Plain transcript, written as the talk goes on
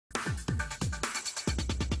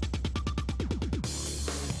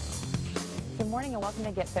morning and welcome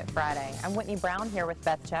to Get Fit Friday. I'm Whitney Brown here with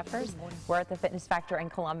Beth Jeffers. We're at the Fitness Factor in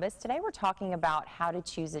Columbus. Today we're talking about how to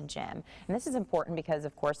choose a gym. And this is important because,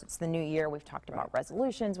 of course, it's the new year. We've talked about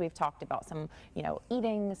resolutions. We've talked about some,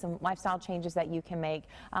 eating, some lifestyle changes that you can make.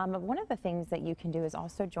 But one of the things that you can do is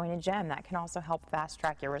also join a gym. That can also help fast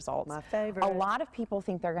track your results. My favorite. A lot of people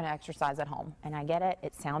think they're going to exercise at home. And I get it.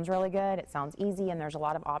 It sounds really good. It sounds easy. And there's a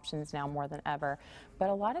lot of options now more than ever. But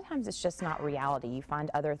a lot of times it's just not reality. You find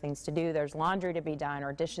other things to do. There's laundry to be done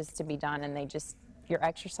or dishes to be done, and your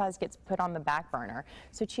exercise gets put on the back burner.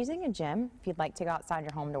 So choosing a gym, if you'd like to go outside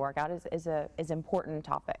your home to work out, is an important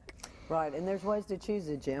topic. Right, and there's ways to choose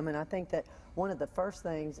a gym, and I think that one of the first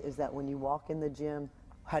things is that when you walk in the gym,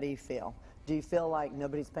 how do you feel? Do you feel like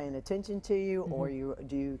nobody's paying attention to you, or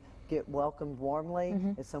do you get welcomed warmly?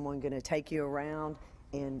 Is someone going to take you around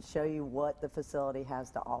and show you what the facility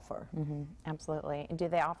has to offer? Absolutely. And do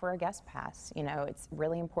they offer a guest pass? It's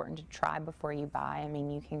really important to try before you buy. I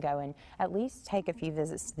mean, you can go and at least take a few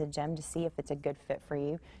visits to the gym to see if it's a good fit for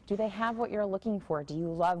you. Do they have what you're looking for? Do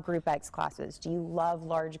you love Group X classes? Do you love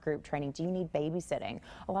large group training? Do you need babysitting?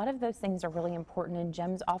 A lot of those things are really important, and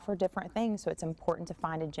gyms offer different things, so it's important to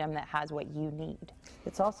find a gym that has what you need.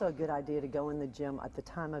 It's also a good idea to go in the gym at the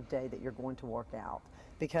time of day that you're going to work out,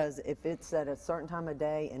 because if it's at a certain time of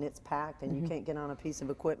day and it's packed and you can't get on a piece of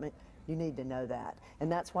equipment, you need to know that.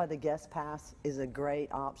 And that's why the guest pass is a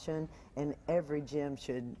great option, and every gym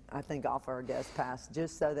should, I think, offer a guest pass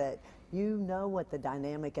just so that you know what the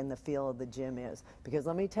dynamic and the feel of the gym is. Because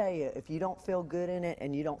let me tell you, if you don't feel good in it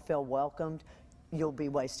and you don't feel welcomed, you'll be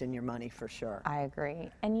wasting your money for sure. I agree.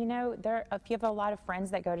 And if you have a lot of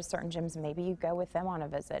friends that go to certain gyms, maybe you go with them on a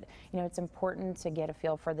visit. It's important to get a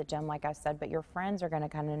feel for the gym, like I said, but your friends are going to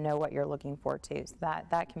kind of know what you're looking for too. So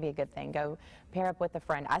that can be a good thing. Go pair up with a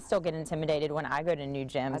friend. I still get intimidated when I go to new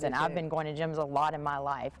gyms, and I've been going to gyms a lot in my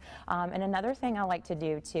life. And another thing I like to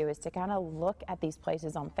do too is to kind of look at these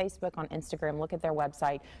places on Facebook, on Instagram, look at their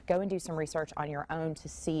website, go and do some research on your own to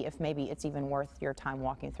see if maybe it's even worth your time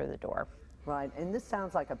walking through the door. Right, and this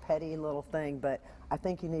sounds like a petty little thing, but I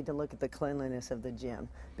think you need to look at the cleanliness of the gym,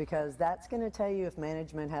 because that's going to tell you if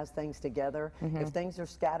management has things together. If things are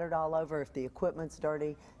scattered all over, if the equipment's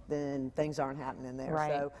dirty, then things aren't happening there.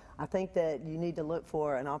 Right. So I think that you need to look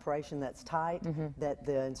for an operation that's tight, that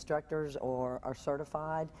the instructors are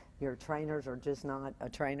certified, your trainers are just not a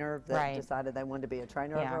trainer that decided they wanted to be a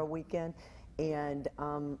trainer over a weekend. And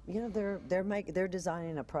they're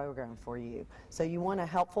designing a program for you. So you want a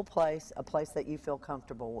helpful place, a place that you feel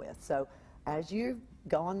comfortable with. So as you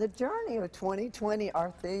go on the journey of 2020,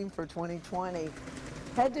 our theme for 2020,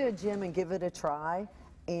 head to a gym and give it a try.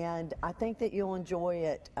 And I think that you'll enjoy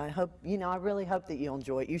it. I really hope that you'll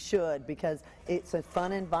enjoy it. You should, because it's a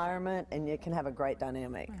fun environment and it can have a great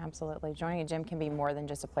dynamic. Absolutely. Joining a gym can be more than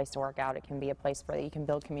just a place to work out. It can be a place where you can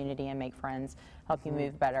build community and make friends, help you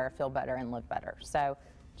move better, feel better, and live better. So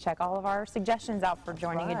check all of our suggestions out for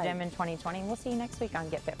joining a gym in 2020. We'll see you next week on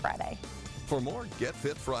Get Fit Friday. For more Get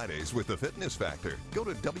Fit Fridays with the Fitness Factor, go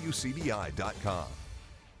to WCBI.com.